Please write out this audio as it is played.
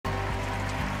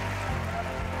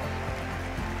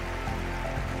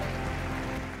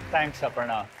Thanks,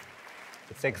 Aparna.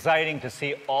 It's exciting to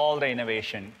see all the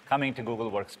innovation coming to Google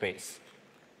Workspace.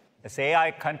 As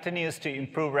AI continues to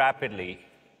improve rapidly,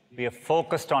 we are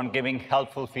focused on giving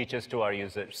helpful features to our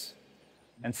users.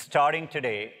 And starting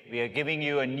today, we are giving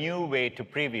you a new way to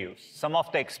preview some of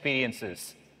the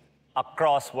experiences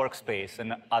across Workspace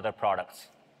and other products.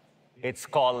 It's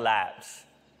called Labs.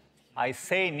 I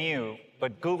say new,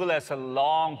 but Google has a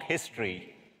long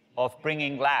history of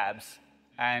bringing Labs,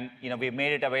 and we've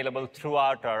made it available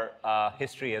throughout our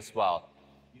history as well.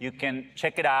 You can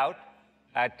check it out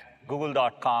at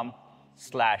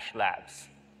google.com/labs.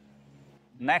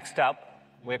 Next up,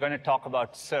 we're going to talk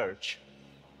about search.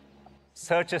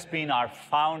 Search has been our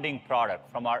founding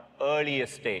product from our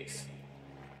earliest days.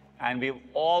 And we've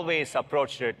always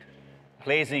approached it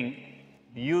placing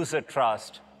user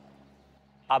trust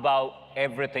above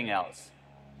everything else.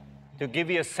 To give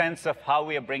you a sense of how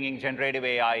we are bringing generative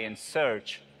AI in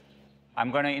search,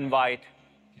 I'm going to invite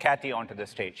Kathy onto the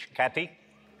stage. Kathy?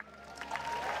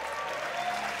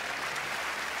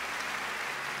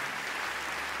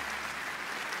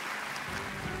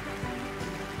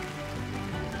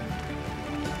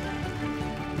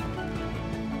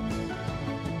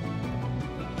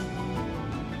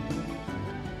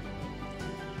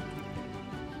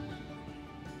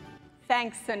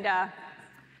 Thanks, Sundar.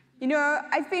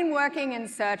 I've been working in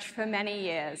search for many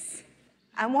years,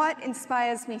 and what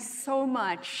inspires me so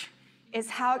much is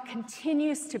how it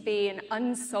continues to be an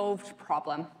unsolved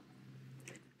problem.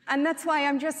 And that's why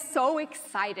I'm just so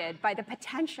excited by the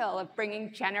potential of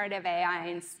bringing generative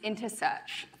AI into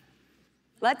search.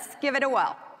 Let's give it a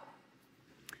whirl.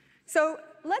 So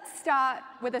let's start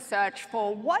with a search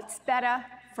for what's better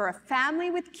for a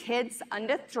family with kids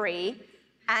under 3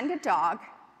 and a dog,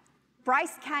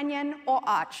 Bryce Canyon or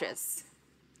Arches?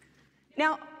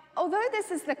 Now, although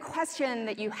this is the question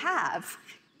that you have,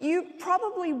 you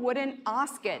probably wouldn't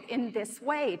ask it in this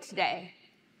way today.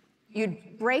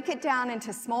 You'd break it down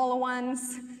into smaller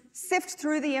ones, sift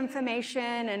through the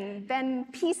information, and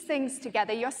then piece things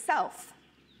together yourself.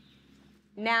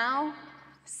 Now,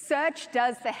 search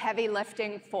does the heavy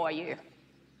lifting for you.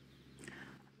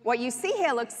 What you see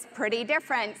here looks pretty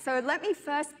different, so let me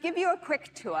first give you a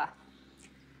quick tour.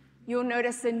 You'll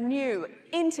notice a new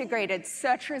integrated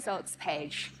search results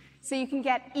page, so you can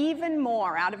get even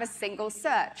more out of a single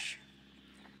search.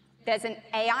 There's an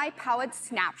AI-powered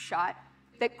snapshot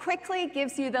that quickly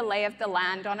gives you the lay of the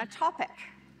land on a topic.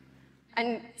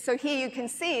 And so here you can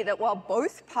see that while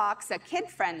both parks are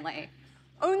kid-friendly,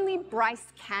 only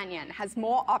Bryce Canyon has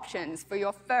more options for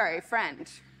your furry friend.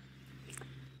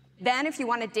 Then, if you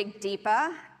want to dig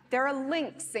deeper, there are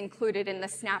links included in the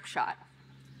snapshot.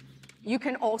 You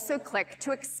can also click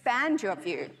to expand your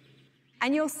view,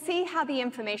 and you'll see how the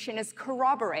information is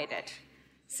corroborated.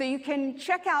 So you can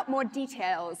check out more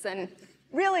details and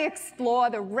really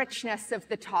explore the richness of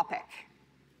the topic.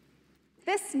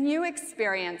 This new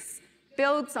experience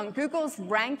builds on Google's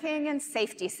ranking and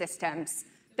safety systems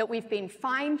that we've been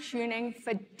fine-tuning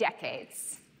for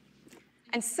decades.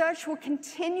 And search will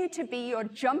continue to be your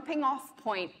jumping-off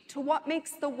point to what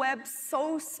makes the web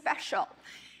so special.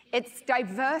 Its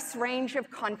diverse range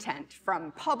of content,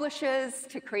 from publishers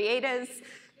to creators,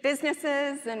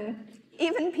 businesses, and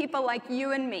even people like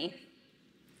you and me.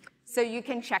 So you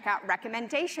can check out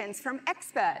recommendations from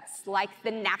experts like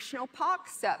the National Park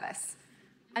Service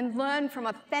and learn from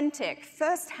authentic,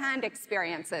 first-hand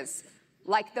experiences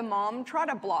like the Mom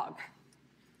Trotter blog.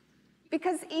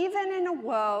 Because even in a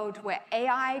world where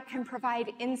AI can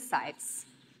provide insights,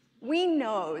 we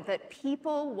know that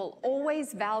people will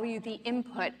always value the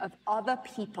input of other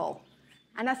people,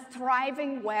 and a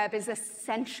thriving web is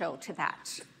essential to that.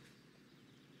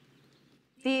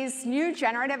 These new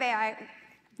generative AI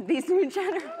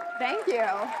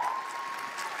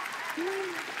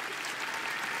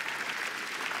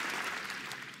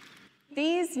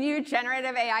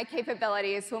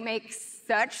capabilities will make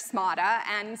search smarter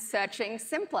and searching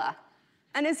simpler.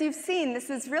 And as you've seen, this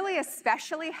is really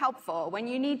especially helpful when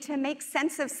you need to make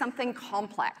sense of something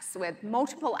complex with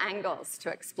multiple angles to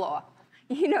explore.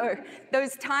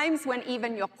 Those times when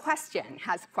even your question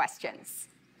has questions.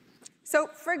 So,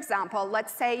 for example,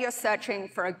 let's say you're searching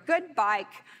for a good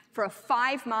bike for a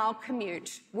 5-mile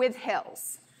commute with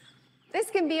hills. This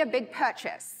can be a big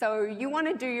purchase, so you want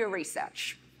to do your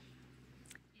research.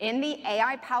 In the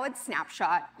AI-powered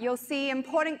snapshot, you'll see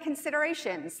important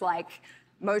considerations like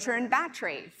motor and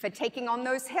battery for taking on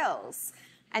those hills,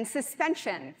 and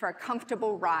suspension for a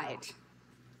comfortable ride.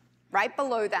 Right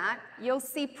below that, you'll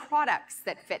see products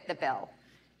that fit the bill,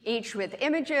 each with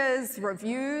images,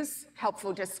 reviews,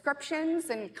 helpful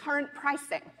descriptions, and current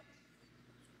pricing.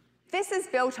 This is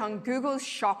built on Google's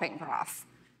shopping graph,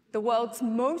 the world's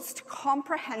most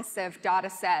comprehensive data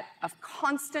set of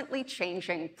constantly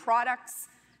changing products,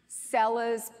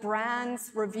 sellers,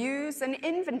 brands, reviews, and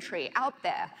inventory out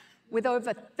there with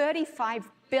over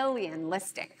 35 billion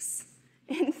listings.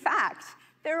 In fact,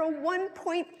 there are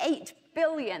 1.8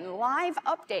 billion live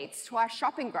updates to our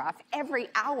shopping graph every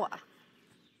hour.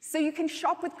 So you can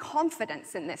shop with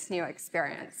confidence in this new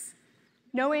experience,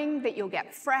 knowing that you'll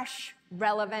get fresh,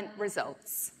 relevant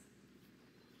results.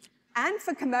 And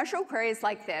for commercial queries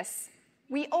like this,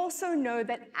 we also know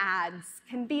that ads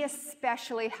can be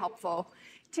especially helpful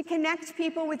to connect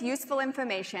people with useful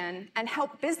information and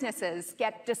help businesses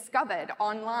get discovered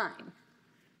online.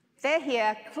 They're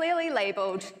here, clearly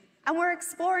labeled, and we're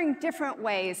exploring different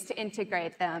ways to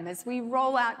integrate them as we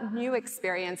roll out new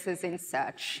experiences in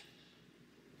search.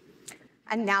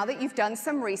 And now that you've done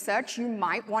some research, you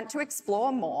might want to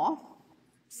explore more.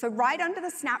 So right under the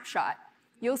snapshot,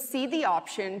 you'll see the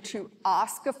option to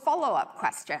ask a follow-up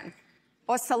question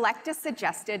or select a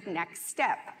suggested next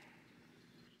step.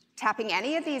 Tapping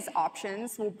any of these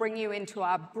options will bring you into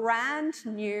our brand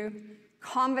new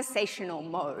conversational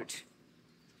mode.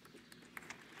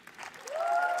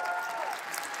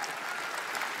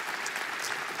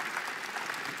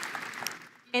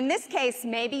 In this case,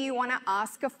 maybe you want to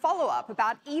ask a follow-up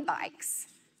about e-bikes.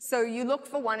 So you look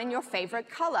for one in your favorite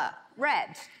color,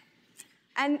 red.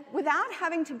 And without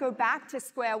having to go back to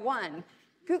square one,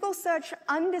 Google Search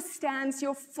understands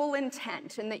your full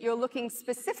intent and that you're looking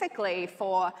specifically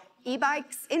for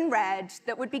e-bikes in red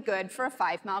that would be good for a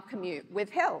 5-mile commute with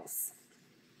hills.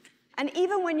 And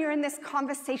even when you're in this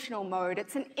conversational mode,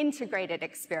 it's an integrated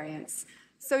experience.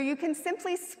 So you can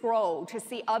simply scroll to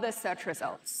see other search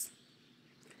results.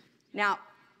 Now,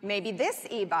 maybe this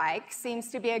e-bike seems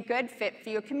to be a good fit for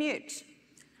your commute.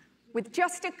 With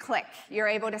just a click, you're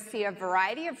able to see a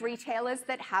variety of retailers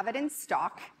that have it in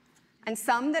stock and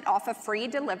some that offer free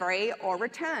delivery or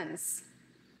returns.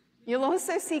 You'll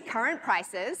also see current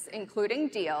prices, including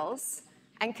deals,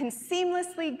 and can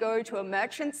seamlessly go to a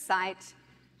merchant's site,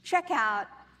 check out,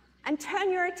 and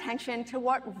turn your attention to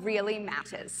what really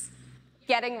matters,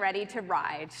 getting ready to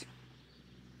ride.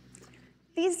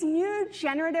 These new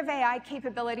generative AI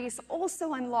capabilities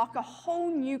also unlock a whole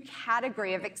new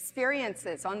category of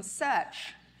experiences on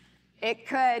search. It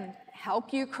could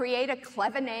help you create a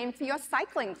clever name for your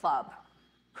cycling club,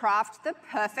 craft the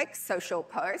perfect social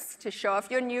post to show off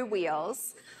your new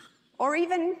wheels, or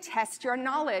even test your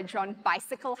knowledge on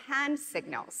bicycle hand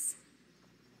signals.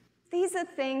 These are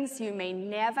things you may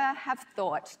never have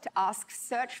thought to ask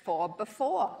search for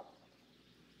before.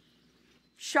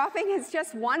 Shopping is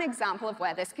just one example of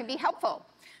where this can be helpful.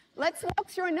 Let's walk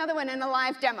through another one in a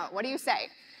live demo. What do you say?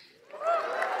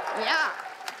 Yeah.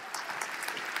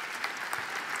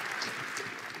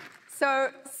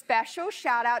 So, special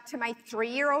shout out to my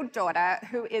 3-year-old daughter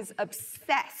who is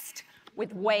obsessed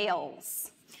with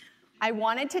whales. I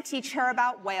wanted to teach her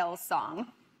about whale song.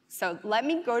 So let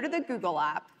me go to the Google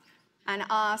app and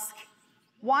ask,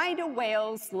 why do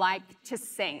whales like to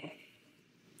sing?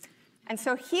 And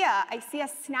so here, I see a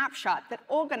snapshot that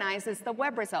organizes the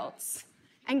web results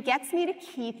and gets me to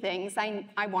key things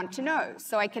I want to know.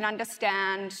 So I can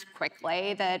understand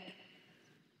quickly that,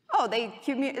 oh,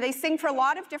 they sing for a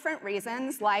lot of different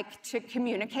reasons, like to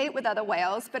communicate with other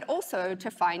whales, but also to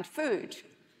find food.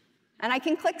 And I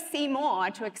can click See More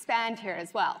to expand here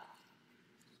as well.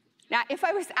 Now, if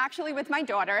I was actually with my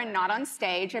daughter and not on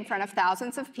stage in front of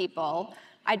thousands of people,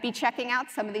 I'd be checking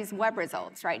out some of these web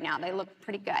results right now. They look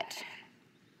pretty good.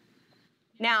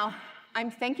 Now, I'm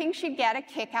thinking she'd get a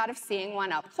kick out of seeing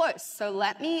one up close. So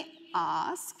let me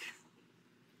ask,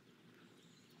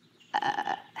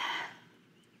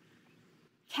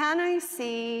 can I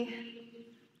see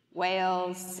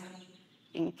whales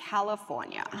in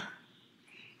California?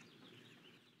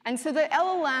 And so the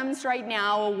LLMs right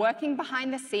now are working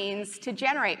behind the scenes to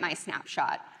generate my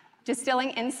snapshot, distilling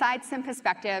insights and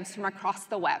perspectives from across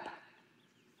the web.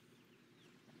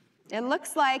 It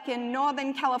looks like in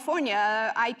Northern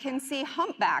California, I can see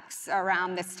humpbacks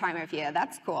around this time of year.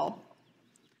 That's cool.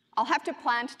 I'll have to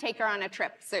plan to take her on a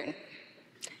trip soon.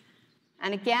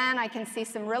 And again, I can see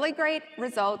some really great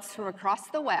results from across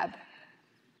the web.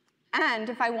 And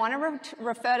if I want to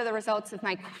refer to the results of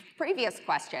my previous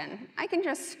question, I can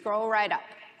just scroll right up.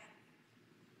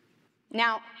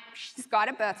 Now, she's got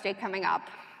a birthday coming up,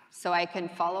 so I can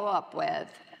follow up with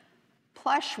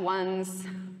plush ones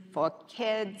for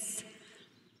kids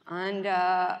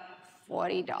under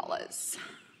 $40.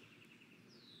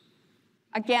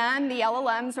 Again, the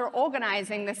LLMs are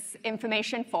organizing this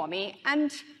information for me,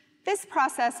 and this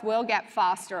process will get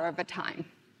faster over time.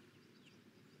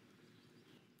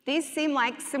 These seem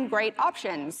like some great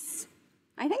options.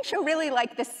 I think she'll really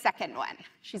like the second one.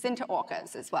 She's into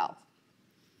orcas as well.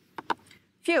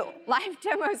 Phew, live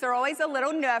demos are always a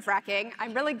little nerve-wracking.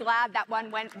 I'm really glad that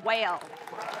one went whale.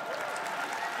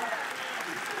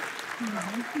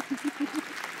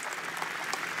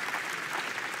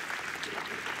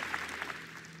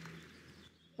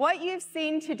 What you've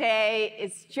seen today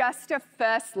is just a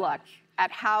first look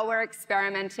at how we're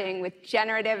experimenting with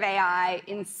generative AI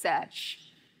in search.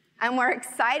 And we're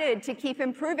excited to keep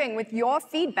improving with your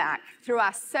feedback through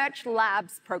our Search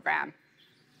Labs program.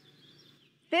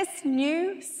 This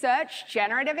new search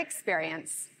generative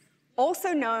experience,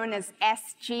 also known as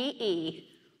SGE,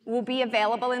 will be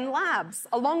available in labs,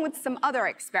 along with some other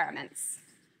experiments.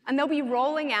 And they'll be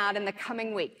rolling out in the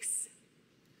coming weeks.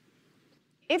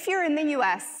 If you're in the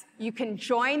US, you can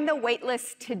join the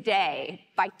waitlist today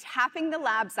by tapping the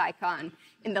Labs icon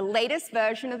in the latest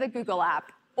version of the Google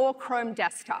app or Chrome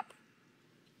desktop.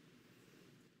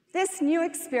 This new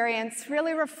experience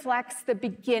really reflects the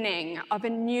beginning of a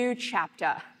new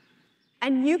chapter.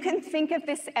 And you can think of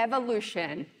this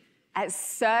evolution as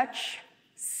search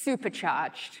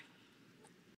supercharged.